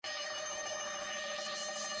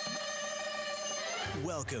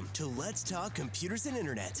Welcome to Let's Talk Computers and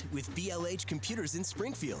Internet with BLH Computers in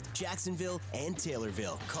Springfield, Jacksonville, and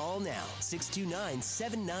Taylorville. Call now,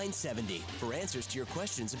 629-7970 for answers to your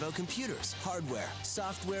questions about computers, hardware,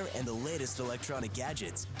 software, and the latest electronic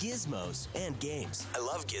gadgets, gizmos, and games. I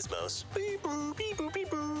love gizmos. Beep boop, beep boop, beep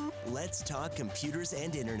boop. Let's Talk Computers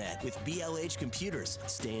and Internet with BLH Computers.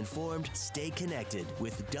 Stay informed, stay connected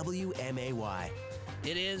with WMAY.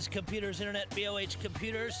 It is Computers Internet, BLH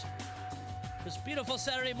Computers. This beautiful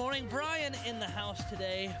Saturday morning. Brian in the house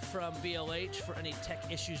today from BLH for any tech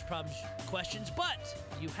issues, problems, questions, but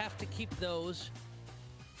you have to keep those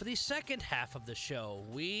for the second half of the show.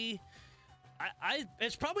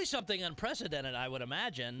 It's probably something unprecedented, I would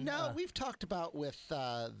imagine. No, we've talked about with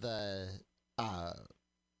the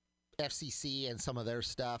FCC and some of their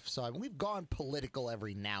stuff. So we've gone political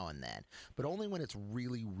every now and then, but only when it's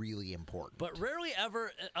really, really important. But rarely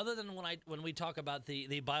ever, other than when we talk about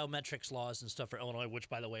the biometrics laws and stuff for Illinois, which,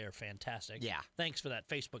 by the way, are fantastic. Yeah. Thanks for that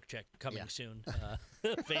Facebook check coming soon.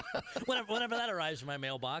 Whenever that arrives in my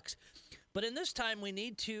mailbox. But in this time, we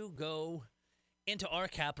need to go into our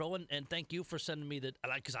capital, and thank you for sending me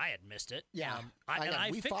because I had missed it. Yeah.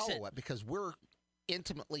 We follow it because we're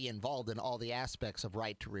intimately involved in all the aspects of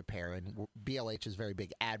right to repair, and BLH is very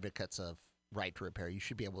big advocates of right to repair. You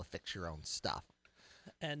should be able to fix your own stuff.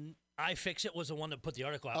 And iFixit was the one that put the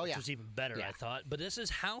article out, which was even better, I thought. But this is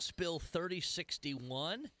House Bill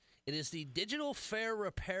 3061. It is the Digital Fair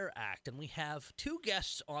Repair Act, and we have two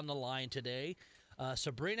guests on the line today,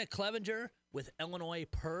 Sabrina Clevenger with Illinois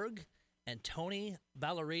PIRG and Tony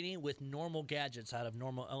Ballerini with Normal Gadgets out of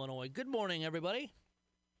Normal, Illinois. Good morning, everybody.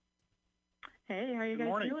 Hey, how are you guys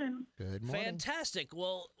doing? Good morning. Fantastic.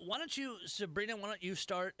 Well, Sabrina, why don't you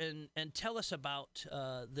start and tell us about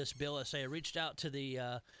this bill? As I reached out to the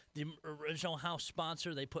original House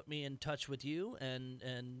sponsor. They put me in touch with you,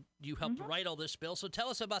 and you helped write all this bill. So tell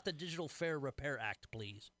us about the Digital Fair Repair Act,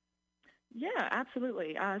 please. Yeah,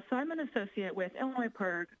 absolutely. So I'm an associate with Illinois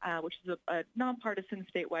PIRG, which is a nonpartisan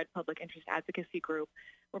statewide public interest advocacy group.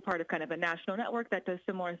 We're part of kind of a national network that does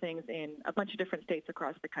similar things in a bunch of different states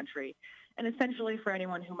across the country. And essentially, for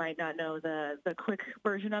anyone who might not know the quick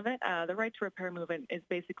version of it, the right to repair movement is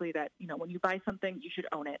basically that, when you buy something, you should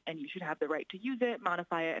own it, and you should have the right to use it,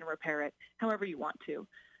 modify it, and repair it however you want to.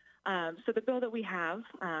 So the bill that we have,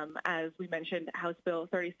 as we mentioned, House Bill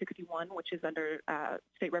 3061, which is under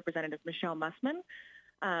State Representative Michelle Mussman.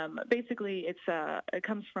 Basically, it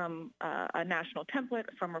comes from a national template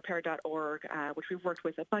from repair.org, which we've worked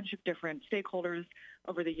with a bunch of different stakeholders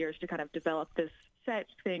over the years to kind of develop this set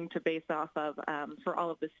thing to base off of for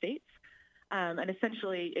all of the states. And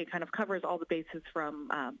essentially, it kind of covers all the bases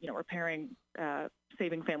from, repairing,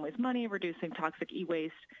 saving families money, reducing toxic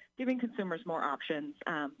e-waste, giving consumers more options,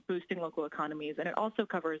 boosting local economies. And it also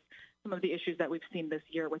covers some of the issues that we've seen this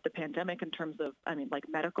year with the pandemic in terms of, like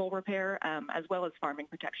medical repair, as well as farming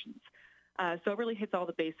protections. So it really hits all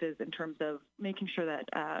the bases in terms of making sure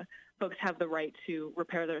that folks have the right to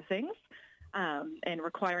repair their things. And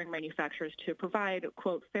requiring manufacturers to provide,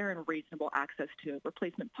 quote, fair and reasonable access to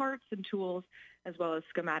replacement parts and tools, as well as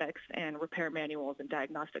schematics and repair manuals and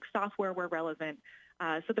diagnostic software where relevant,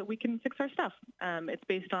 so that we can fix our stuff. It's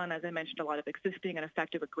based on, as I mentioned, a lot of existing and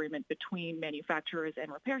effective agreement between manufacturers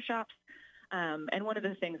and repair shops. And one of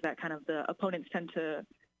the things that kind of the opponents tend to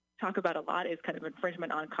talk about a lot is kind of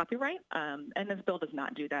infringement on copyright, and this bill does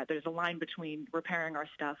not do that. There's a line between repairing our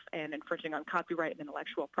stuff and infringing on copyright and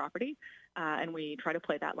intellectual property, and we try to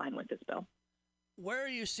play that line with this bill. Where are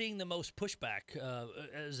you seeing the most pushback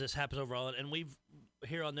as this happens overall? And we've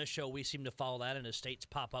here on this show, we seem to follow that, and as states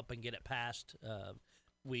pop up and get it passed,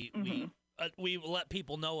 we let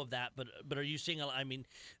people know of that. But are you seeing?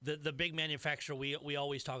 The big manufacturer we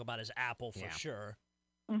always talk about is Apple for sure.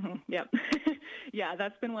 Mm-hmm. Yep. Yeah,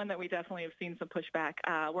 that's been one that we definitely have seen some pushback.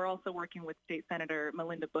 We're also working with State Senator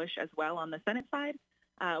Melinda Bush as well on the Senate side.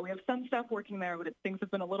 We have some stuff working there, but things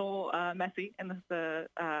have been a little messy in the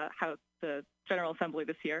General Assembly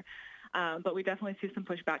this year. But we definitely see some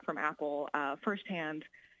pushback from Apple firsthand.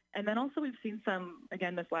 And then also we've seen some,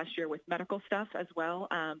 again, this last year with medical stuff as well.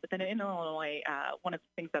 But then in Illinois, one of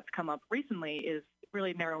the things that's come up recently is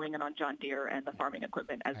really narrowing in on John Deere and the farming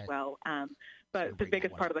equipment as well. But the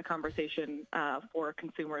biggest part of the conversation for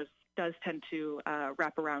consumers does tend to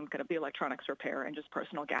wrap around kind of the electronics repair and just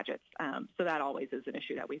personal gadgets. So that always is an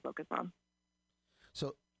issue that we focus on.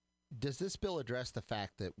 So does this bill address the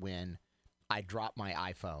fact that when I drop my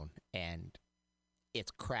iPhone and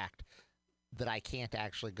it's cracked, that I can't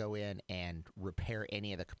actually go in and repair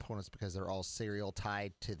any of the components because they're all serial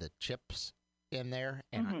tied to the chips in there,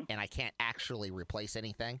 and I can't actually replace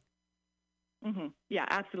anything? Yeah,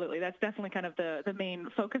 absolutely. That's definitely kind of the main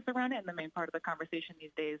focus around it, and the main part of the conversation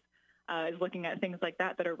these days is looking at things like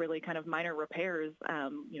that are really kind of minor repairs,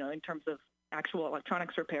 in terms of actual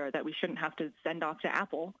electronics repair that we shouldn't have to send off to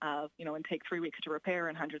Apple, and take 3 weeks to repair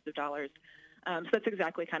and hundreds of dollars. So that's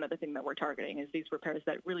exactly kind of the thing that we're targeting, is these repairs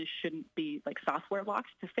that really shouldn't be like software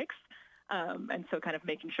locks to fix. And so kind of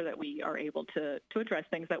making sure that we are able to address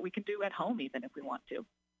things that we can do at home even if we want to.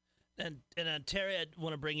 And Terry, I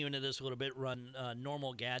want to bring you into this a little bit. Run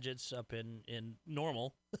Normal Gadgets up in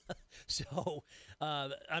Normal, so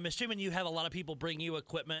I'm assuming you have a lot of people bring you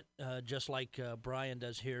equipment, just like Brian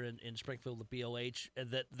does here in Springfield, the BOH,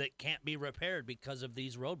 that can't be repaired because of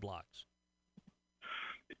these roadblocks.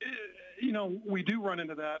 We do run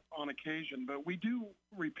into that on occasion, but we do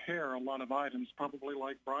repair a lot of items, probably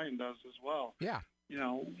like Brian does as well. Yeah.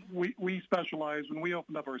 We specialize, when we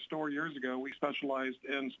opened up our store years ago, we specialized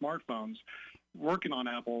in smartphones, working on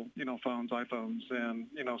Apple, phones, iPhones, and,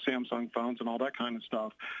 Samsung phones and all that kind of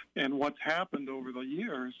stuff. And what's happened over the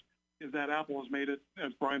years is that Apple has made it,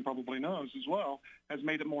 as Brian probably knows as well, has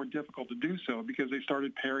made it more difficult to do so because they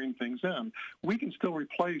started pairing things in. We can still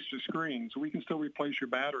replace your screens. We can still replace your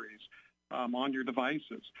batteries on your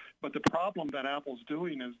devices. But the problem that Apple's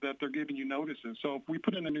doing is that they're giving you notices. So if we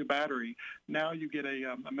put in a new battery, now you get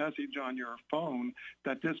a message on your phone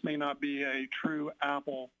that this may not be a true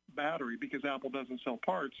Apple battery because Apple doesn't sell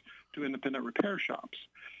parts to independent repair shops.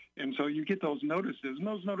 And so you get those notices, and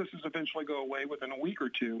those notices eventually go away within a week or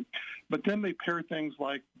two. But then they pair things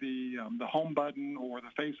like the home button or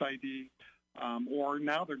the Face ID, or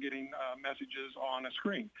now they're getting messages on a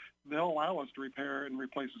screen. They'll allow us to repair and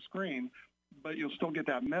replace a screen, but you'll still get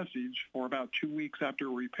that message for about 2 weeks after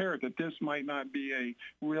repair that this might not be a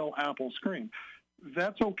real Apple screen.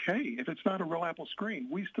 That's okay if it's not a real Apple screen.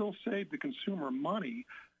 We still save the consumer money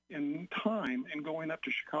and time in going up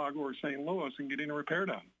to Chicago or St. Louis and getting a repair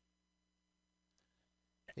done.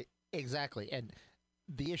 Exactly. And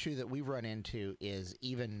the issue that we've run into is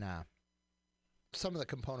even some of the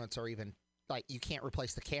components are even, like, you can't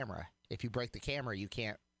replace the camera. If you break the camera, you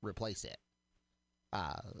can't replace it.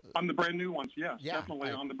 On the brand new ones, yes, yeah,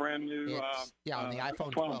 definitely on the brand new. On the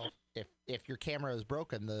iPhone 12. If your camera is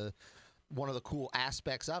broken, one of the cool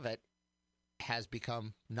aspects of it has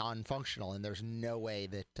become non-functional, and there's no way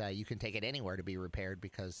that you can take it anywhere to be repaired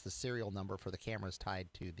because the serial number for the camera is tied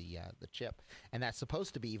to the chip, and that's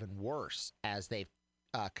supposed to be even worse as they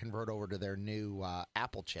convert over to their new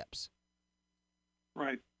Apple chips.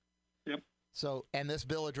 Right. Yep. So, and this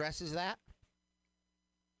bill addresses that?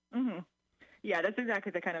 Mm-hmm. Yeah, that's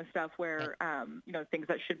exactly the kind of stuff where, things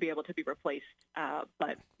that should be able to be replaced,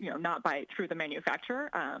 but, not through the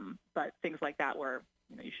manufacturer, but things like that where,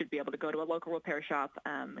 you should be able to go to a local repair shop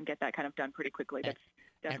and get that kind of done pretty quickly. That's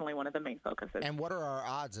definitely one of the main focuses. And what are our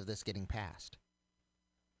odds of this getting passed?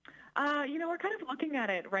 We're kind of looking at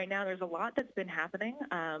it right now. There's a lot that's been happening.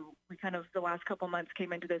 We kind of, the last couple months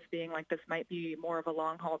came into this being like this might be more of a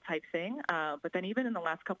long haul type thing. But then even in the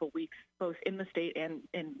last couple of weeks, both in the state and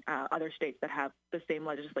in other states that have the same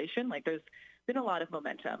legislation, like there's been a lot of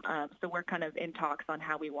momentum. So we're kind of in talks on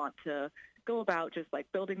how we want to go about just like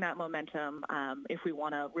building that momentum, if we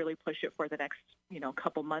want to really push it for the next,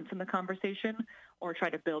 couple months in the conversation, or try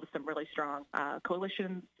to build some really strong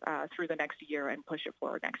coalitions through the next year and push it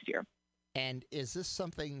forward next year. And is this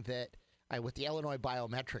something that, with the Illinois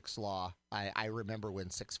biometrics law, I remember when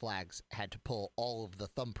Six Flags had to pull all of the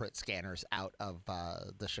thumbprint scanners out of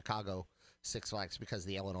the Chicago Six Flags because of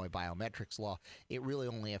the Illinois biometrics law. It really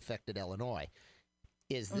only affected Illinois.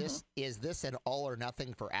 Is this an all or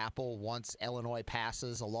nothing for Apple once Illinois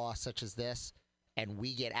passes a law such as this and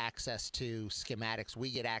we get access to schematics,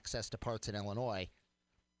 we get access to parts in Illinois?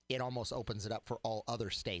 It almost opens it up for all other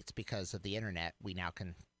states because of the internet. We now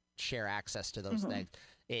can share access to those things.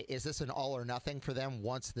 Is this an all or nothing for them?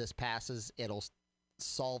 Once this passes, it'll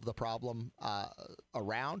solve the problem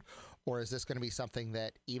around? Or is this going to be something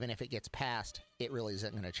that even if it gets passed, it really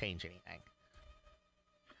isn't going to change anything?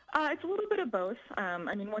 It's a little bit of both.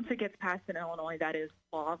 Once it gets passed in Illinois, that is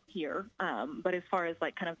law here. But as far as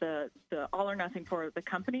like kind of the all or nothing for the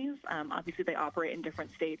companies, obviously they operate in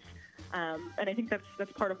different states. And I think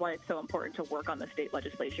that's part of why it's so important to work on the state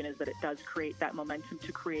legislation, is that it does create that momentum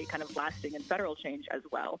to create kind of lasting and federal change as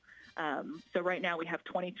well. So right now we have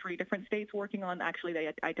 23 different states working on actually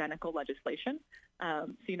the identical legislation.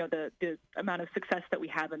 The amount of success that we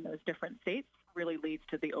have in those different states really leads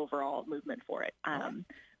to the overall movement for it.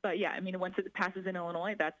 But yeah, I mean, once it passes in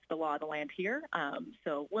Illinois, that's the law of the land here.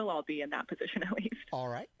 So we'll all be in that position at least. All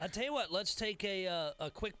right. I'll tell you what, let's take a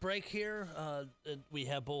quick break here. We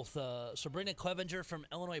have both Sabrina Clevenger from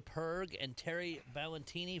Illinois PIRG and Terry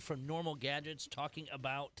Ballantini from Normal Gadgets talking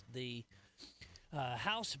about the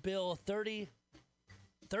House Bill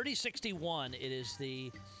 3061. It is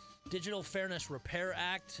the Digital Fairness Repair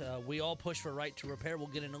Act. We all push for right to repair. We'll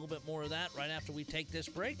get in a little bit more of that right after we take this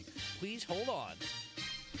break. Please hold on.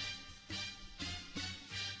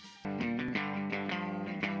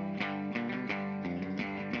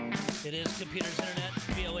 It is Computers Internet,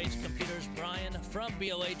 BLH Computers. Brian from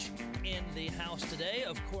BLH in the house today.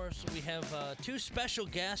 Of course, we have two special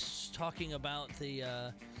guests talking about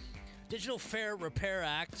the Digital Fair Repair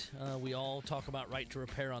Act. We all talk about right to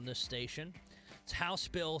repair on this station. It's House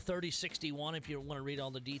Bill 3061 if you want to read all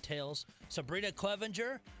the details. Sabrina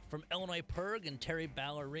Clevenger from Illinois PIRG and Terry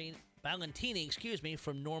Ballantini,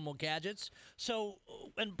 from Normal Gadgets. So,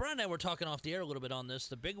 and Brian and I were talking off the air a little bit on this.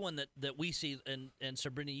 The big one that we see, and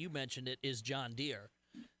Sabrina, you mentioned it, is John Deere.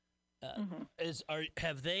 Have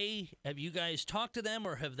you guys talked to them,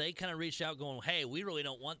 or have they kind of reached out going, hey, we really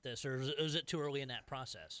don't want this, or is it too early in that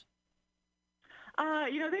process?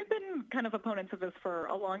 They've been kind of opponents of this for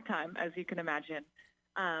a long time, as you can imagine.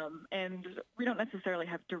 And we don't necessarily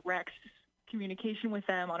have direct communication with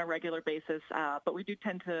them on a regular basis, but we do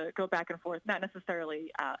tend to go back and forth, not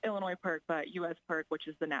necessarily Illinois PIRG, but U.S. PIRG, which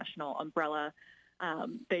is the national umbrella.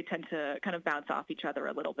 They tend to kind of bounce off each other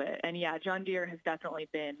a little bit. And yeah, John Deere has definitely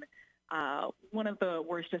been one of the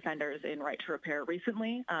worst offenders in right to repair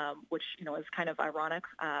recently, which, is kind of ironic,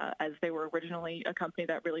 as they were originally a company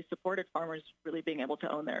that really supported farmers really being able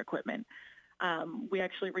to own their equipment. We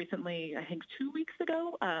actually recently, I think 2 weeks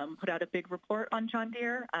ago, put out a big report on John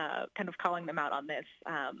Deere, kind of calling them out on this.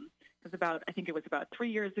 It was about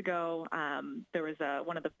 3 years ago. There was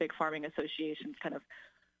one of the big farming associations kind of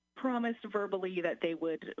promised verbally that they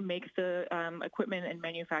would make the equipment and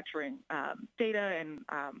manufacturing data and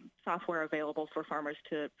software available for farmers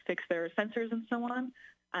to fix their sensors and so on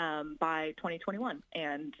by 2021.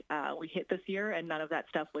 And we hit this year, and none of that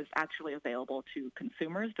stuff was actually available to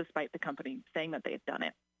consumers, despite the company saying that they had done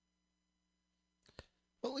it.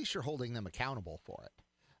 Well, at least you're holding them accountable for it.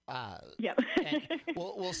 Yeah. And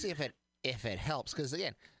we'll see if it helps, because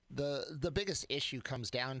again, the biggest issue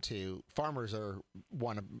comes down to farmers are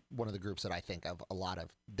one of the groups that I think of a lot of.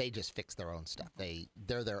 They just fix their own stuff.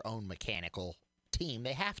 They're their own mechanical team.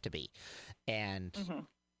 They have to be, and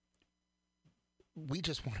we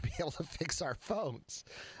just want to be able to fix our phones.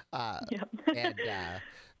 And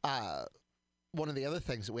one of the other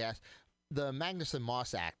things that we asked, the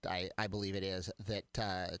Magnuson-Moss Act, I believe it is,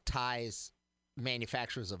 that ties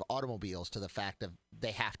manufacturers of automobiles to the fact of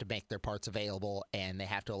they have to make their parts available and they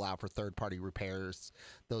have to allow for third-party repairs,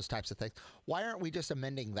 those types of things. Why aren't we just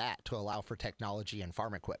amending that to allow for technology and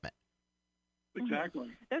farm equipment?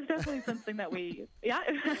 Exactly. That's definitely something that we,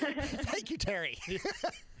 Thank you, Terry.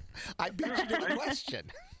 I beat you to the question.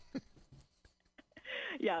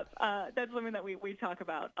 Yeah, that's something that we talk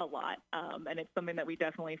about a lot, and it's something that we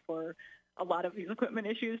definitely, for a lot of these equipment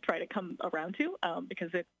issues, try to come around to, because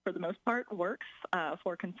it, for the most part, works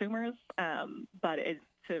for consumers. But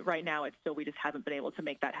right now, we just haven't been able to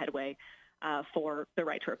make that headway for the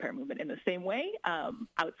right to repair movement in the same way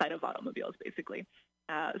outside of automobiles, basically.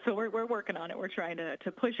 So we're working on it. We're trying to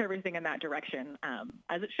push everything in that direction,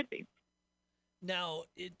 as it should be. Now,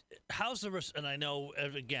 and I know,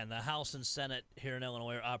 again, the House and Senate here in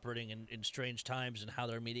Illinois are operating in strange times and how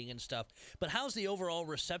they're meeting and stuff, but how's the overall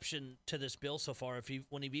reception to this bill so far?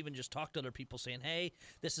 When you've even just talked to other people saying, hey,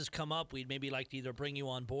 this has come up, we'd maybe like to either bring you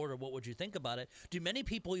on board, or what would you think about it? Do many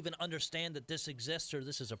people even understand that this exists or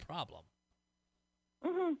this is a problem?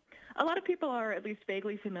 Mm-hmm. A lot of people are at least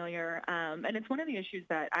vaguely familiar, and it's one of the issues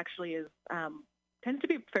that actually tends to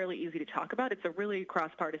be fairly easy to talk about. It's a really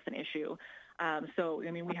cross-partisan issue. So,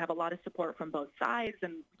 we have a lot of support from both sides,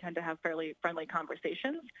 and we tend to have fairly friendly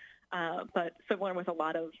conversations. But similar with a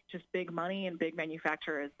lot of just big money and big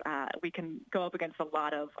manufacturers, we can go up against a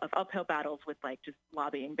lot of uphill battles with just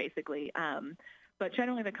lobbying, basically. But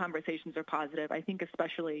generally, the conversations are positive. I think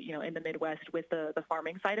especially, in the Midwest with the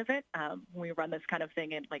farming side of it, when we run this kind of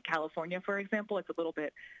thing in California, for example, it's a little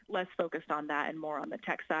bit less focused on that and more on the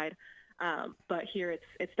tech side. But here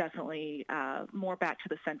it's definitely more back to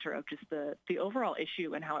the center of just the overall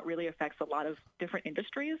issue and how it really affects a lot of different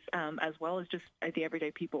industries, as well as just the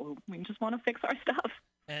everyday people who just want to fix our stuff.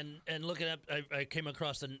 And looking up, I came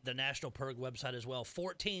across the National PIRG website as well.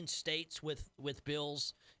 14 states with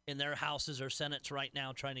bills in their houses or senates right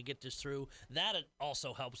now trying to get this through. That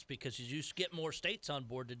also helps because as you get more states on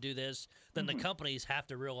board to do this, then the companies have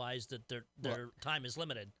to realize that their time is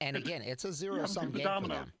limited. And again, it's a zero-sum game for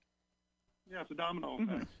them. Yeah, it's a domino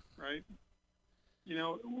effect, right? You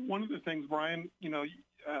know, one of the things, Brian, you know,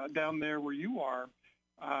 down there where you are,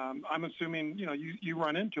 I'm assuming, you know, you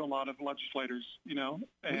run into a lot of legislators, you know.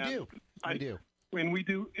 And we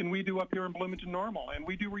do. And we do up here in Bloomington Normal, and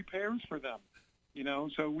we do repairs for them, you know.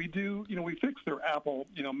 So we do, you know, we fix their Apple,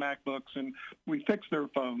 you know, MacBooks, and we fix their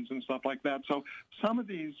phones and stuff like that. So some of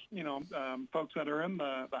these, you know, folks that are in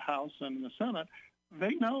the House and the Senate,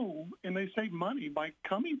 they know and they save money by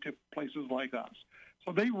coming to places like us.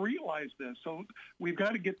 So they realize this. So we've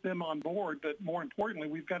got to get them on board, but more importantly,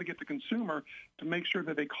 we've got to get the consumer to make sure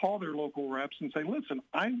that they call their local reps and say, listen,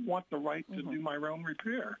 I want the right to do my own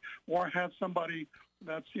repair, or have somebody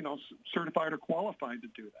that's, you know, certified or qualified to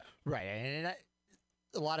do that. Right. And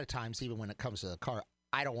a lot of times, even when it comes to the car,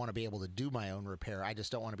 I don't want to be able to do my own repair. I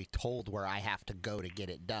just don't want to be told where I have to go to get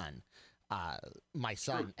it done. My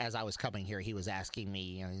son, as I was coming here, he was asking me,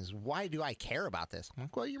 you know, why do I care about this? I'm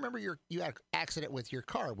like, well, you remember you had an accident with your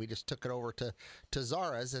car. We just took it over to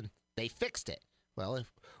Zara's and they fixed it. Well, if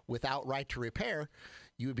without right to repair,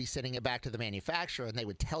 you would be sending it back to the manufacturer and they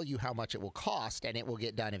would tell you how much it will cost and it will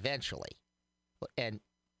get done eventually. And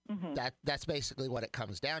that's basically what it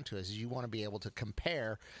comes down to is you want to be able to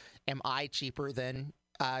compare, am I cheaper than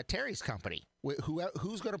Terry's company?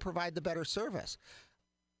 Who's going to provide the better service?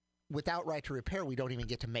 Without right to repair, we don't even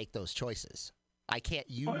get to make those choices. I can't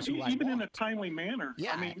use who I want. Even in a timely manner.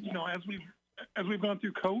 Yeah. I mean, you know, as we've gone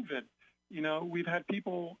through COVID, you know, we've had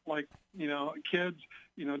people like, you know, kids,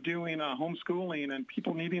 you know, doing homeschooling and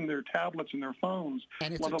people needing their tablets and their phones,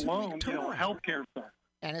 and it's let alone, you know, healthcare stuff.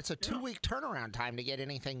 And it's a 2-week turnaround time to get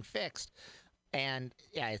anything fixed. And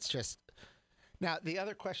yeah, it's just now the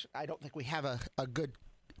other question. I don't think we have a good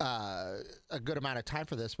amount of time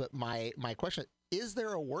for this, but my question. Is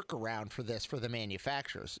there a workaround for this for the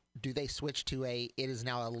manufacturers? Do they switch to it is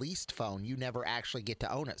now a leased phone? You never actually get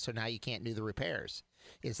to own it, so now you can't do the repairs.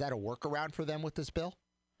 Is that a workaround for them with this bill?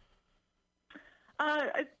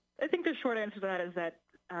 I think the short answer to that is that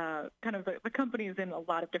kind of the companies in a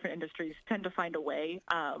lot of different industries tend to find a way.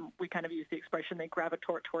 We kind of use the expression they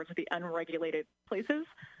gravitate towards the unregulated places.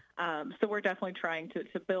 So we're definitely trying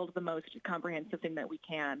to build the most comprehensive thing that we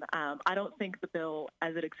can. I don't think the bill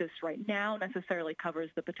as it exists right now necessarily covers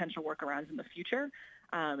the potential workarounds in the future.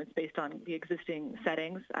 It's based on the existing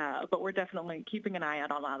settings, but we're definitely keeping an eye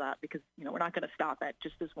out on all that because, you know, we're not going to stop at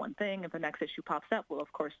just this one thing. If the next issue pops up, we'll,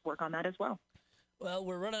 of course, work on that as well. Well,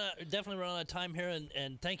 we're definitely running out of time here,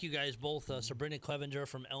 and thank you guys both, Sabrina Clevenger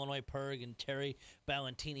from Illinois PIRG and Terry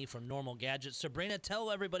Ballantini from Normal Gadgets. Sabrina,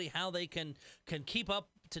 tell everybody how they can keep up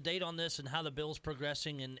to date on this and how the bill's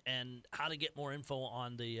progressing and how to get more info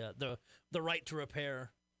on the right to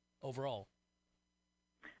repair overall.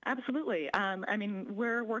 Absolutely. I mean,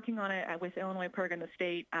 we're working on it with Illinois PIRG and the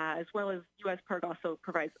state, as well as U.S. PIRG also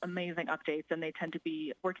provides amazing updates, and they tend to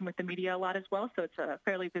be working with the media a lot as well, so it's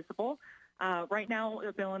fairly visible. Right now,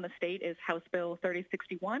 the bill in the state is House Bill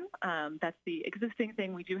 3061. That's the existing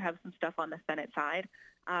thing. We do have some stuff on the Senate side.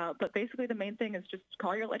 But basically, the main thing is just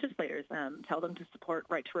call your legislators. Tell them to support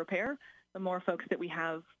right to repair. The more folks that we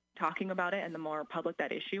have talking about it and the more public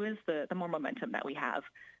that issue is, the more momentum that we have.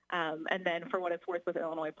 And then for what it's worth with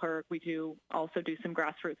Illinois PIRG, we do also do some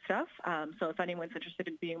grassroots stuff. So if anyone's interested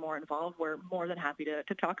in being more involved, we're more than happy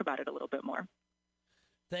to talk about it a little bit more.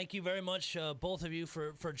 Thank you very much, both of you,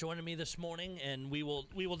 for joining me this morning. And we will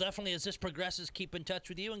definitely, as this progresses, keep in touch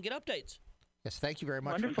with you and get updates. Yes, thank you very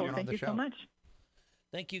much Wonderful. for being on the show. Thank you so much.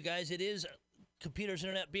 Thank you, guys. It is Computers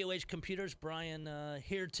Internet, BOH Computers. Brian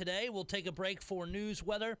here today. We'll take a break for news,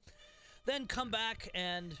 weather, then come back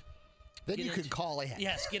and... Then you can call in.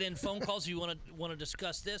 Yes, get in phone calls if you want to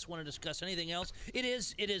discuss this, want to discuss anything else. It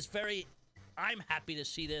is very... I'm happy to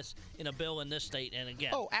see this in a bill in this state, and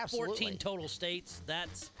again, 14 total states. That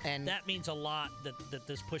means a lot that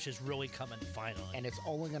this push is really coming finally. And it's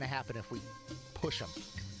only going to happen if we push them.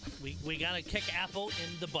 We got to kick Apple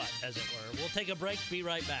in the butt, as it were. We'll take a break. Be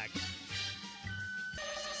right back.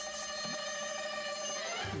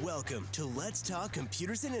 Welcome to Let's Talk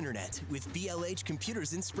Computers and Internet with BLH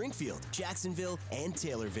Computers in Springfield, Jacksonville, and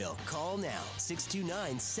Taylorville. Call now,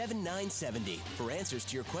 629-7970 for answers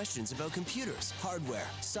to your questions about computers, hardware,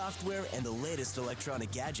 software, and the latest electronic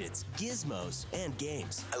gadgets, gizmos, and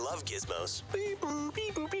games. I love gizmos. Beep boop,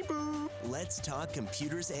 beep boop, beep boop. Let's Talk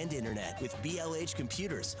Computers and Internet with BLH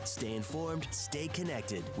Computers. Stay informed, stay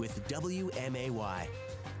connected with WMAY.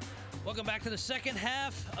 Welcome back to the second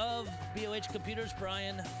half of BLH Computers.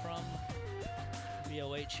 Brian from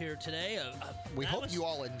BLH here today. We hope you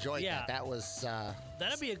all enjoyed that. That was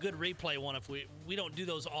that'd be a good replay one if we don't do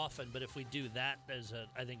those often, but if we do that,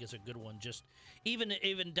 I think is a good one. Just even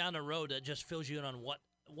down the road, that just fills you in on what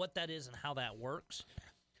that is and how that works.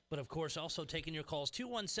 But of course, also taking your calls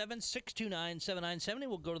 217-629-7970.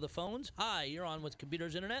 We'll go to the phones. Hi, you're on with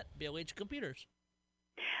Computers Internet, BLH Computers.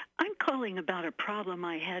 I'm calling about a problem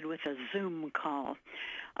I had with a Zoom call.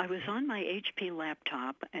 I was on my HP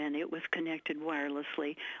laptop, and it was connected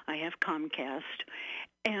wirelessly. I have Comcast,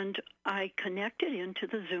 and I connected into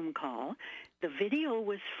the Zoom call. The video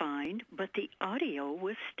was fine, but the audio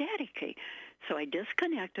was staticky. So I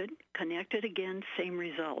disconnected, connected again, same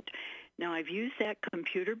result. Now, I've used that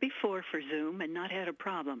computer before for Zoom and not had a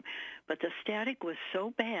problem, but the static was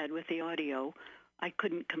so bad with the audio, I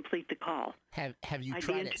couldn't complete the call. Have you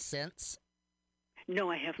tried it since?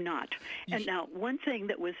 No, I have not. And now, one thing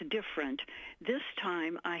that was different, this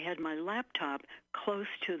time I had my laptop close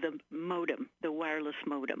to the modem, the wireless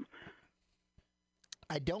modem.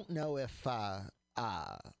 I don't know if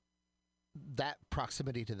that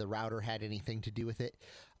proximity to the router had anything to do with it.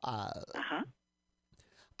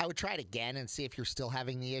 I would try it again and see if you're still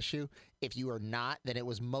having the issue. If you are not, then it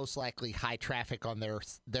was most likely high traffic on their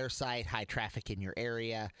site, high traffic in your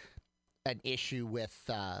area, an issue with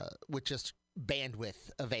just bandwidth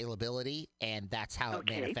availability, and that's how it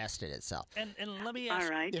manifested itself. And let me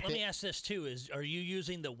ask, ask this too: are you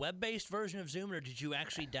using the web-based version of Zoom, or did you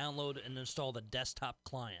actually download and install the desktop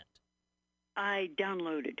client? I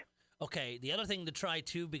downloaded. Okay, the other thing to try,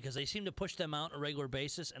 too, because they seem to push them out on a regular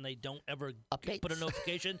basis, and they don't ever put a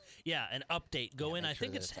notification. An update. Go in, I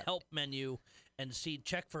think it's help menu, and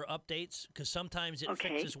check for updates, because sometimes it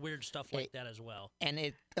fixes weird stuff like that as well. And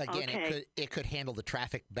it could handle the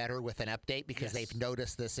traffic better with an update, because they've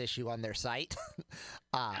noticed this issue on their site.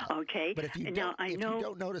 But if you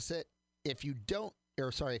don't notice it, if you do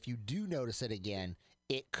notice it again,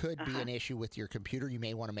 it could be an issue with your computer. You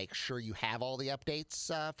may want to make sure you have all the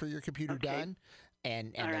updates for your computer done,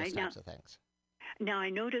 and those types of things. Now, I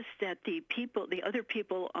noticed that the other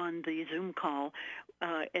people on the Zoom call,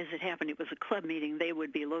 as it happened, it was a club meeting. They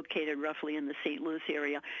would be located roughly in the St. Louis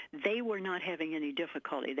area. They were not having any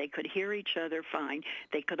difficulty. They could hear each other fine.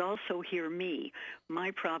 They could also hear me.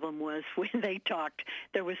 My problem was when they talked,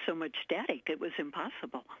 there was so much static, it was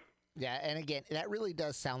impossible. Yeah, and again, that really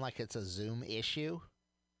does sound like it's a Zoom issue.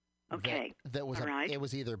 Okay. That was it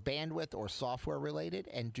was either bandwidth or software related,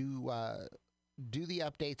 and do the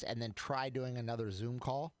updates and then try doing another Zoom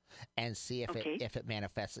call and see if it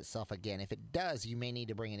manifests itself again. If it does, you may need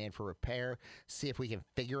to bring it in for repair. See if we can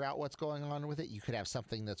figure out what's going on with it. You could have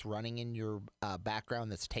something that's running in your background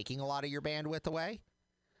that's taking a lot of your bandwidth away.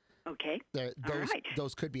 Okay.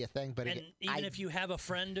 Those could be a thing, but even if you have a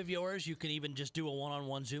friend of yours, you can even just do a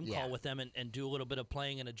one-on-one Zoom call with them and do a little bit of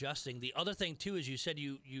playing and adjusting. The other thing too is you said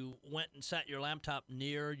you went and sat your laptop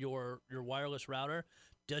near your wireless router.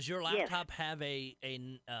 Does your laptop have a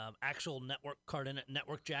actual network card in it,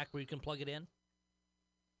 network jack where you can plug it in?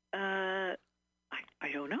 I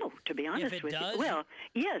don't know, to be honest with you. Well,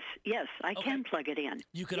 yes, I can plug it in.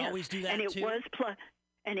 You could always do that and too. It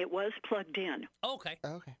was plugged in. Okay.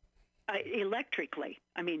 Electrically.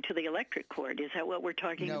 I mean, to the electric cord. Is that what we're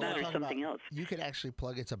talking about, or something else? You could actually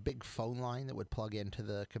plug. It's a big phone line that would plug into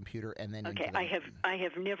the computer, and then. Okay, I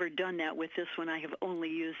have never done that with this one. I have only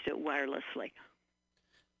used it wirelessly.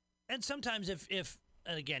 And sometimes, if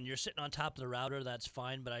and again, you're sitting on top of the router, that's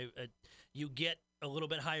fine. But you get a little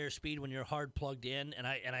bit higher speed when you're hard plugged in, and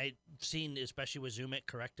I've seen, especially with Zoom, it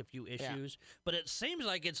correct a few issues. But it seems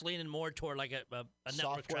like it's leaning more toward like a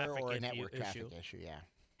network traffic or a network traffic issue. Yeah.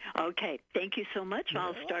 Okay, thank you so much.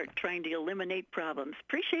 I'll start trying to eliminate problems.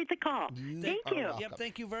 Appreciate the call. Thank you. Yep,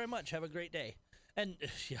 thank you very much. Have a great day. And I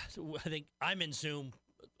think I'm in Zoom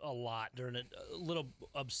a lot during a little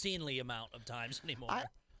obscenely amount of times anymore.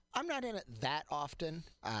 I'm not in it that often,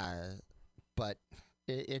 but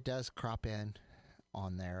it does crop in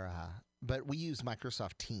on there. But we use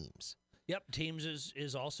Microsoft Teams. Yep, Teams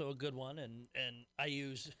is also a good one, and I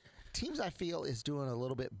use Teams. I feel is doing a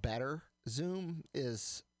little bit better. Zoom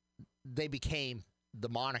they became the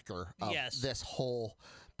moniker of this whole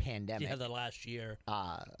pandemic. Yeah, the last year.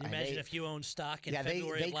 Imagine if you owned stock in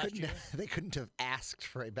February they of last year. They couldn't have asked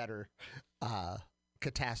for a better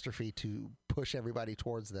catastrophe to push everybody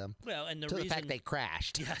towards them. Well, and the fact they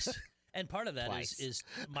crashed. Yes. And part of that is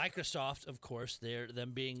Microsoft, of course,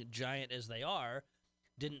 them being giant as they are,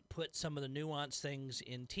 didn't put some of the nuanced things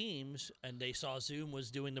in Teams, and they saw Zoom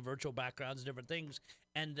was doing the virtual backgrounds and different things,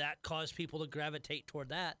 and that caused people to gravitate toward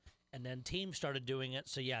that. And then Teams started doing it.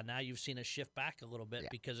 So, yeah, now you've seen a shift back a little bit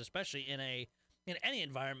because especially in any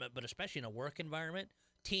environment, but especially in a work environment,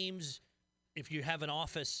 Teams, if you have an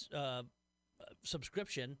Office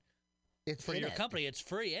subscription – it's for your company, it's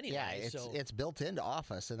free anyway. Yeah, it's built into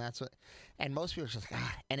Office, and that's what. And most people are just like,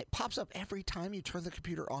 and it pops up every time you turn the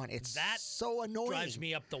computer on. It's so annoying. Drives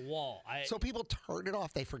me up the wall. So people turned it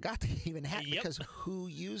off. They forgot to even have it because who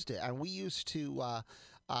used it? And we used to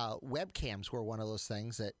webcams were one of those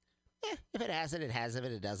things that. If it has it, it has it.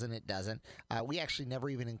 If it doesn't, it doesn't. We actually never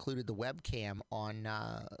even included the webcam on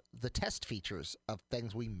the test features of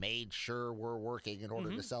things we made sure were working in order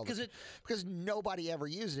to sell them. Because nobody ever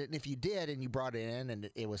used it. And if you did and you brought it in and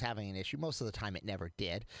it was having an issue, most of the time it never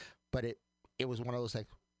did. But it was one of those things.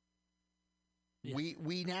 Yeah.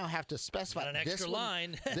 We now have to specify an extra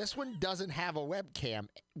line. This one doesn't have a webcam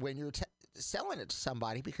when you're selling it to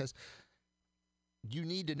somebody because you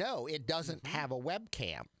need to know it doesn't have a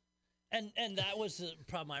webcam. And that was the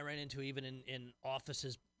problem I ran into even in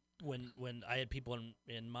offices when I had people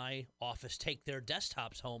in my office take their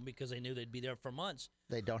desktops home because they knew they'd be there for months.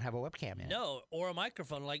 They don't have a webcam in. No, or a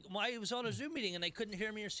microphone. Like, I was on a Zoom meeting and they couldn't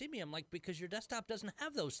hear me or see me. I'm like, because your desktop doesn't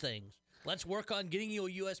have those things. Let's work on getting you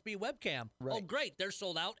a USB webcam. Right. Oh, great. They're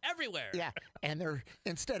sold out everywhere. Yeah, and they're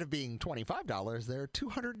instead of being $25, they're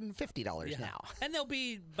 $250 now. And they'll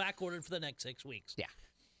be back ordered for the next 6 weeks. Yeah.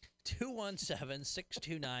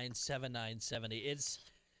 217-629-7970.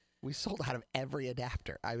 We sold out of every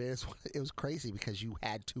adapter. I mean, it was crazy because you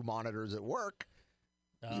had 2 monitors at work.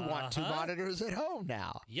 You want 2 monitors at home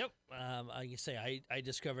now. Yep. I can say I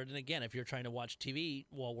discovered, and again, if you're trying to watch TV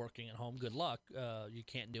while working at home, good luck. You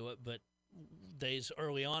can't do it. But days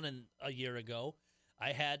early on a year ago,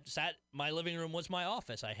 I had my living room was my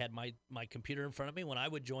office. I had my computer in front of me. When I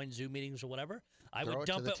would join Zoom meetings or whatever, I would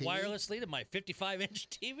dump it wirelessly to my 55-inch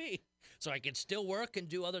TV so I could still work and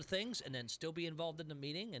do other things and then still be involved in the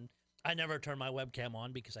meeting. And I never turn my webcam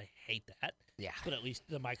on because I hate that. Yeah. But at least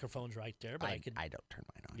the microphone's right there. But I don't turn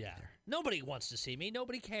mine on either. Nobody wants to see me.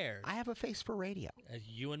 Nobody cares. I have a face for radio.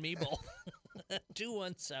 You and me both.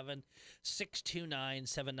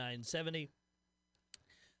 217-629-7970.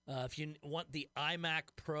 If you want the iMac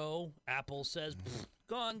Pro, Apple says,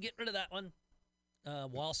 go on, get rid of that one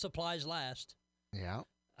while supplies last. Yeah.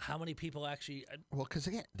 How many people actually... Well, because,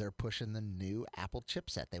 again, they're pushing the new Apple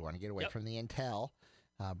chipset. They want to get away from the Intel,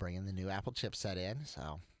 bringing the new Apple chipset in,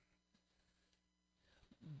 so...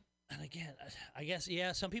 And again, I guess,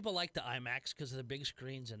 some people like the iMacs because of the big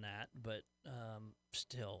screens and that, but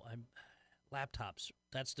still, laptops,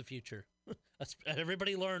 that's the future.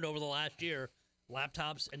 Everybody learned over the last year,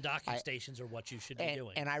 laptops and docking stations are what you should be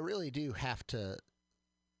doing. And I really do have to...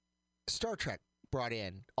 Star Trek brought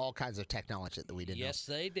in all kinds of technology that we didn't know. Yes,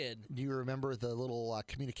 they did. Do you remember the little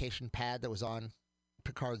communication pad that was on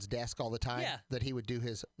Picard's desk all the time? Yeah. That he would do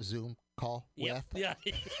his Zoom call with? Yeah.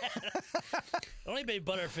 Only made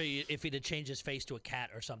better if he'd have changed his face to a cat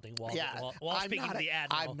or something while speaking to the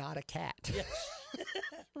Admiral. I'm not a cat. Yeah.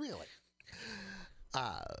 Really.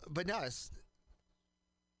 But no,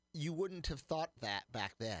 you wouldn't have thought that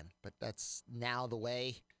back then, but that's now the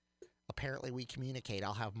way apparently we communicate.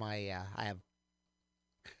 I'll have my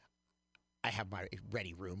I have my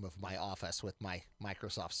ready room of my office with my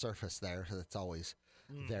Microsoft Surface there. So it's always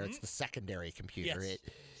there. It's the secondary computer. Yes.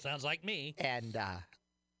 Sounds like me. And I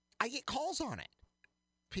get calls on it.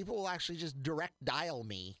 People will actually just direct dial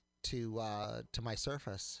me to my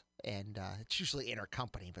Surface, and it's usually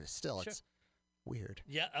intercompany, but it's weird.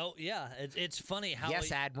 Yeah. Oh, yeah. It's funny how.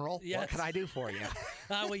 Yes, Admiral. Yes. What can I do for you?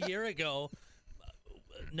 How a year ago,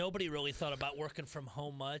 nobody really thought about working from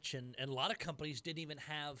home much, and a lot of companies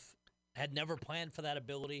had never planned for that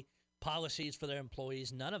ability, policies for their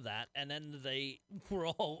employees, none of that. And then they were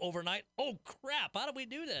all overnight, oh, crap, how do we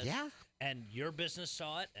do this? Yeah. And your business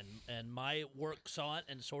saw it, and my work saw it,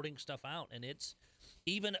 and sorting stuff out. And it's,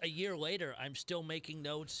 even a year later, I'm still making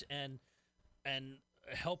notes and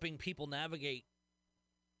helping people navigate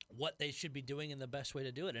what they should be doing and the best way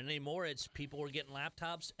to do it. And anymore, it's people are getting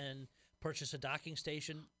laptops and purchase a docking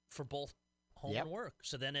station for both home and work.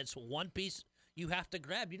 So then it's one piece you have to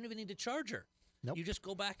grab. You don't even need a charger. Nope. You just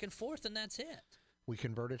go back and forth, and that's it. We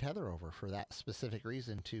converted Heather over for that specific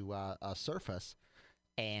reason to a Surface,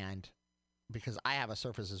 and because I have a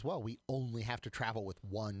Surface as well, we only have to travel with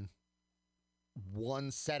one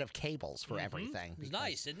set of cables for everything. It's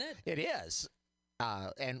nice, isn't it? It is.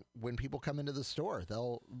 And when people come into the store,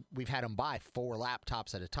 we've had them buy 4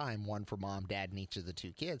 laptops at a time, one for mom, dad, and each of the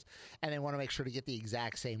 2 kids, and they want to make sure to get the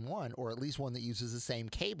exact same one, or at least one that uses the same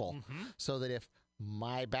cable, so that if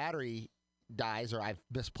my battery dies or I've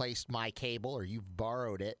misplaced my cable or you've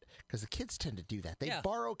borrowed it, because the kids tend to do that. They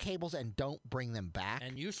borrow cables and don't bring them back.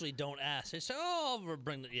 And usually don't ask. They say, oh, I'll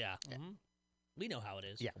bring the, We know how it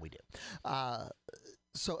is. Yeah, we do.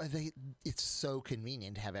 So it's so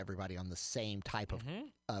convenient to have everybody on the same type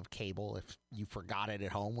of cable. If you forgot it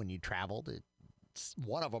at home when you traveled,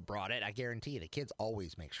 one of them brought it. I guarantee you, the kids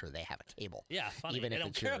always make sure they have a cable. Yeah, funny. Even they if don't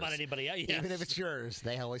it's care yours. about anybody else. Yeah. Even if it's yours,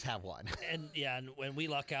 they always have one. And when we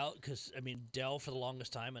luck out, because Dell for the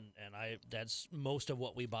longest time, and that's most of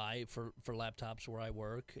what we buy for laptops where I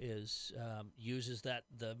work is uses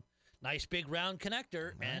the nice big round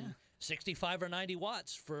connector and 65 or 90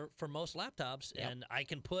 watts for most laptops, and I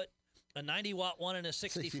can put a 90-watt one and a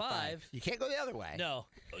 65. You can't go the other way. No,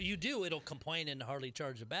 you do. It'll complain and hardly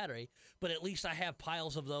charge the battery. But at least I have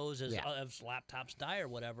piles of those as laptops die or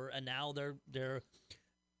whatever. And now they're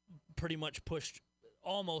pretty much pushed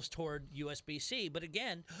almost toward USB-C. But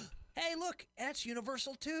again, hey, look, that's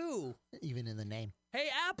universal too. Even in the name. Hey,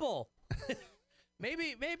 Apple.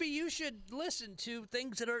 maybe you should listen to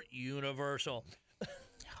things that are universal.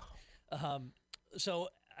 So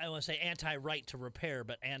I want to say anti-right to repair,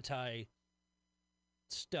 but anti-stuff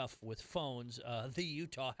with phones. The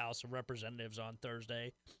Utah House of Representatives on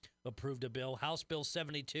Thursday approved a bill, House Bill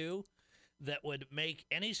 72, that would make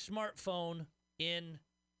any smartphone in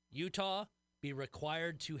Utah be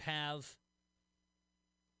required to have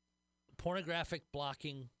pornographic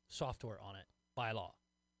blocking software on it by law.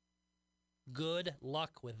 Good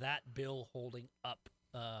luck with that bill holding up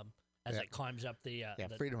as it climbs up the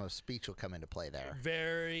freedom of speech will come into play there.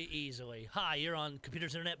 Very easily. Hi, you're on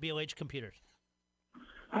Computers Internet, BOH Computers.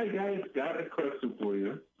 Hi, guys. Got a question for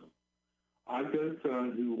you. I've got a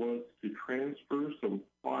son who wants to transfer some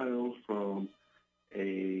files from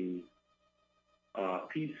a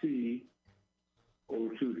PC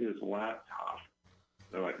over to his laptop.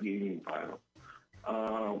 They're like gaming files.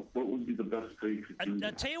 What would be the best way to do that?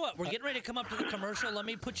 I'll tell you what, we're getting ready to come up to the commercial. Let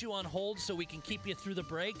me put you on hold so we can keep you through the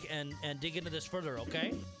break and dig into this further,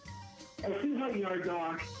 okay? I see how you are,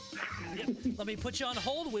 Doc. Let me put you on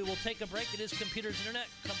hold. We will take a break. It is Computers Internet.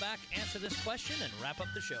 Come back, answer this question, and wrap up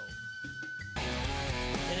the show.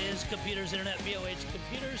 It is Computers Internet, BOH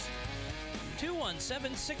Computers.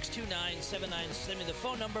 217-629-7970, the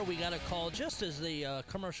phone number. We got a call just as the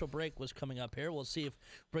commercial break was coming up here. We'll see if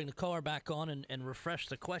bring the caller back on and refresh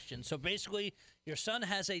the question. So basically, your son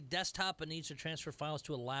has a desktop and needs to transfer files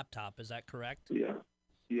to a laptop. Is that correct? Yeah,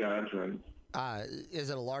 that's right.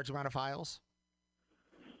 Is it a large amount of files?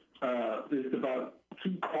 It's about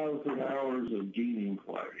 2,000 hours of gaming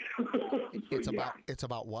play. It's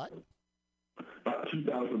about what? About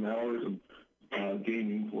 2,000 hours of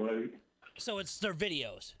gaming play. So it's their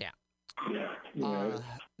videos. Yeah.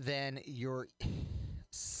 Then your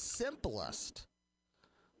simplest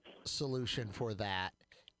solution for that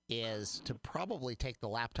is to probably take the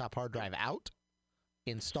laptop hard drive out,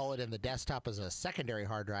 install it in the desktop as a secondary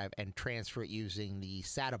hard drive, and transfer it using the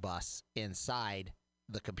SATA bus inside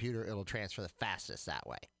the computer. It'll transfer the fastest that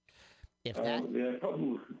way. If that,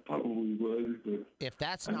 probably would. But if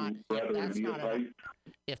that's not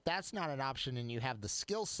an option, and you have the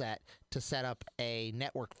skill set to set up a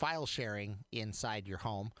network file sharing inside your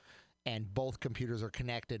home, and both computers are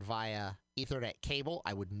connected via Ethernet cable,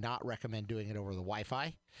 I would not recommend doing it over the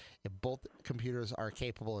Wi-Fi. If both computers are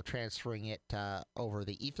capable of transferring it over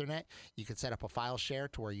the Ethernet, you can set up a file share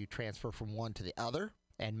to where you transfer from one to the other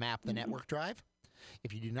and map the network drive.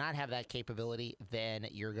 If you do not have that capability, then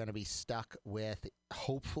you're going to be stuck with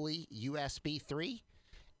hopefully USB 3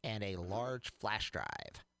 and a large flash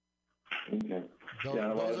drive. Okay.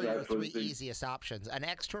 Those are your 3 easiest options. An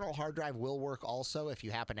external hard drive will work also if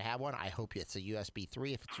you happen to have one. I hope it's a USB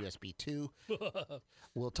 3. If it's USB 2,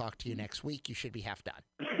 we'll talk to you next week. You should be half done.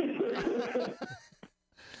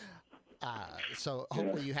 So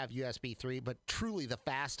hopefully you have USB 3, but truly the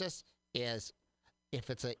fastest is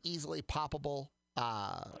if it's an easily poppable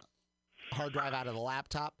hard drive out of the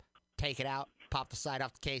laptop, take it out, pop the side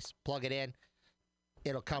off the case, plug it in.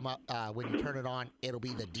 It'll come up when you turn it on. It'll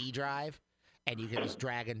be the D drive, and you can just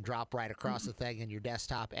drag and drop right across the thing in your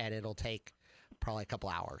desktop, and it'll take probably a couple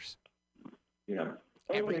hours. Yeah.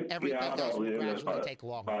 Everything else will gradually take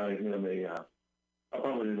longer. I'll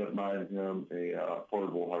probably end up buying him a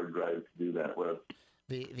portable hard drive to do that with.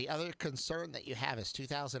 The other concern that you have is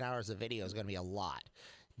 2,000 hours of video is going to be a lot.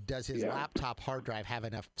 Does his laptop hard drive have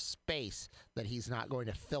enough space that he's not going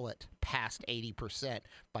to fill it past 80%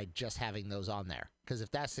 by just having those on there? Because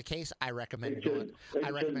if that's the case, I recommend keeping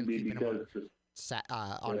them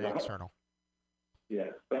on an external. Yeah,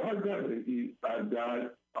 the hard drive that I've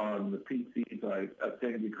got on the PC is like a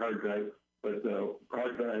 10 gig hard drive, but the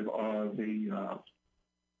hard drive on the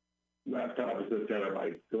laptop is a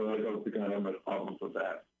terabyte, so I don't think I have much problems with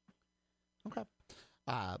that. Okay.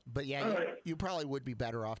 But yeah, you probably would be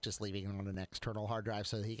better off just leaving it on an external hard drive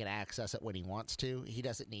so that he can access it when he wants to. He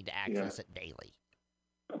doesn't need to access it daily.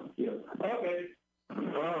 Yeah. Okay.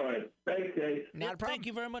 All right. Thanks, Dave. Not a problem. Thank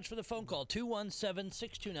you very much for the phone call.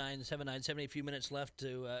 217-629-7970. A few minutes left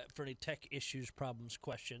for any tech issues, problems,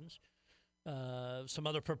 questions. Some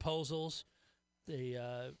other proposals.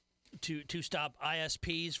 To stop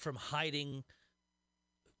ISPs from hiding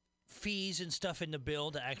fees and stuff in the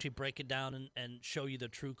bill, to actually break it down and show you the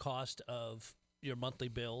true cost of your monthly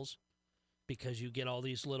bills, because you get all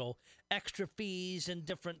these little extra fees and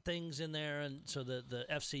different things in there. And so the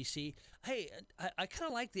FCC, hey, I kind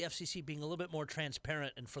of like the FCC being a little bit more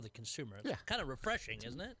transparent and for the consumer. It's kind of refreshing,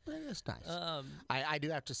 isn't it? It's nice. I do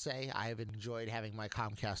have to say I have enjoyed having my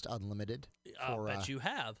Comcast Unlimited. I bet you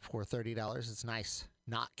have. For $30. It's nice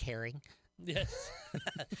not caring. Yes.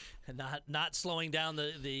 not slowing down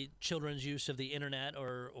the children's use of the internet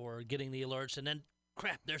or getting the alerts, and then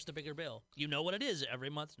crap, there's the bigger bill. You know what it is every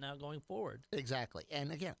month now going forward. Exactly.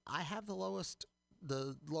 And again, I have the lowest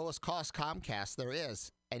cost Comcast there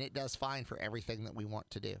is, and it does fine for everything that we want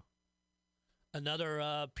to do.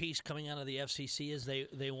 Another piece coming out of the FCC is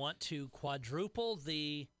they want to quadruple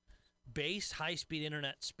the base high-speed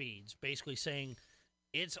internet speeds, basically saying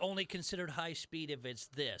it's only considered high speed if it's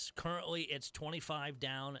this. Currently, it's 25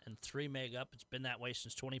 down and 3 meg up. It's been that way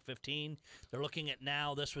since 2015. They're looking at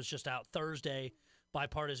now, this was just out Thursday,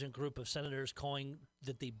 bipartisan group of senators calling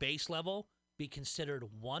that the base level be considered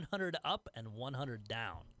 100 up and 100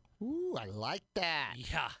 down. Ooh, I like that.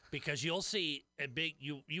 Yeah, because you'll see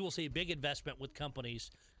you will see a big investment with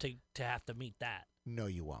companies to have to meet that. No,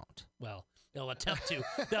 you won't. Well, they'll attempt to.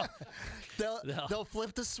 They'll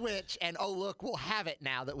flip the switch and, oh, look, we'll have it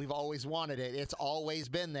now that we've always wanted it. It's always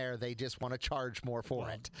been there. They just want to charge more for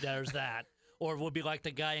it. There's that. Or it would be like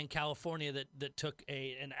the guy in California that took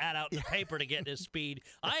an ad out in the paper to get his speed.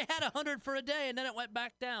 I had 100 for a day, and then it went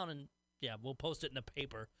back down. And, yeah, we'll post it in the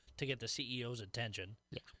paper to get the CEO's attention.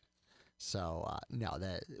 Yeah. So,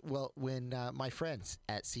 when my friends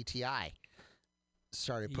at CTI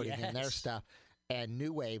started putting in their stuff, and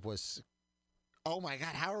New Wave was, oh, my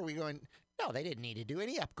God, how are we going? No, they didn't need to do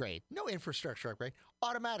any upgrade. No infrastructure upgrade.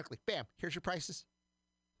 Automatically, bam, here's your prices.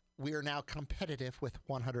 We are now competitive with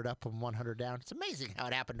 100 up and 100 down. It's amazing how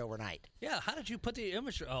it happened overnight. Yeah, how did you put the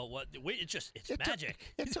image? Oh, what? It's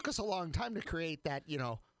magic. It took us a long time to create that,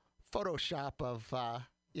 Photoshop of,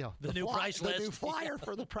 the new price list. The new flyer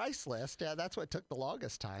for the price list. Yeah, that's what took the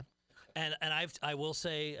longest time. And I will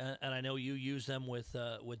say, and I know you use them with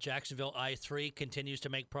Jacksonville. i3 continues to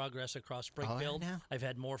make progress across Springfield. I've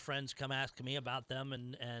had more friends come ask me about them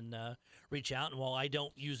and reach out. And while I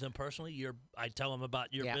don't use them personally, I tell them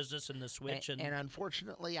about your business and the switch. And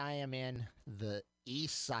unfortunately, I am in the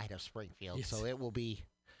east side of Springfield, so it will be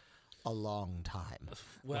a long time.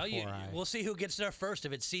 Well, we'll see who gets there first,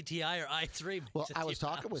 if it's CTI or i3. Well, I was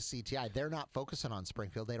talking with CTI. They're not focusing on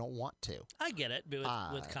Springfield. They don't want to. I get it with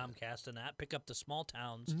Comcast and that. Pick up the small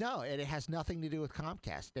towns. No, it has nothing to do with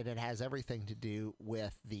Comcast. It has everything to do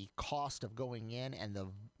with the cost of going in and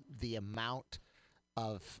the amount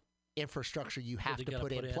of infrastructure you have to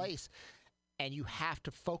put in place. And you have to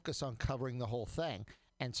focus on covering the whole thing.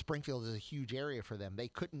 And Springfield is a huge area for them. They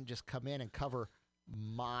couldn't just come in and cover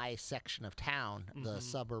my section of town, the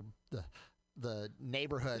suburb, the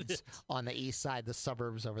neighborhoods on the east side, the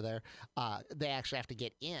suburbs over there. They actually have to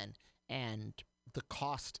get in, and the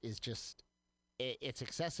cost is just, it's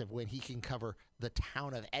excessive when he can cover the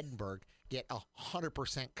town of Edinburgh, get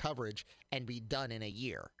 100% coverage, and be done in a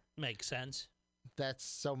year. Makes sense. That's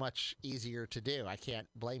so much easier to do. I can't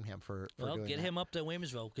blame him for doing that. Well, get him up to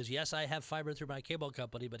Williamsville, because yes, I have fiber through my cable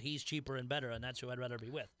company, but he's cheaper and better, and that's who I'd rather be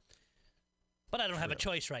with. But I don't have a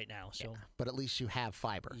choice right now. So, yeah, but at least you have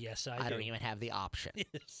fiber. Yes, I do. I don't even have the option.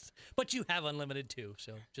 Yes. But you have unlimited too,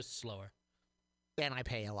 so just slower. And I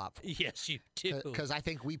pay a lot for it. Yes, you do. Because I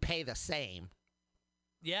think we pay the same.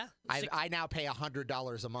 Yeah. I now pay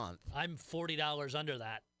 $100 a month. I'm $40 under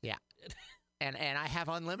that. Yeah. and I have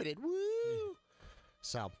unlimited. Woo!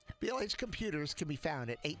 So, BLH Computers can be found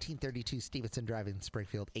at 1832 Stevenson Drive in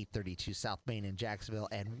Springfield, 832 South Main in Jacksonville,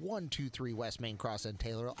 and 123 West Main Cross in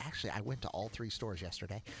Taylorville. Actually, I went to all three stores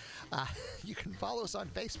yesterday. You can follow us on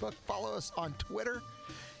Facebook, follow us on Twitter.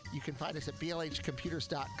 You can find us at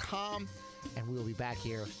blhcomputers.com, and we will be back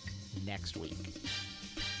here next week.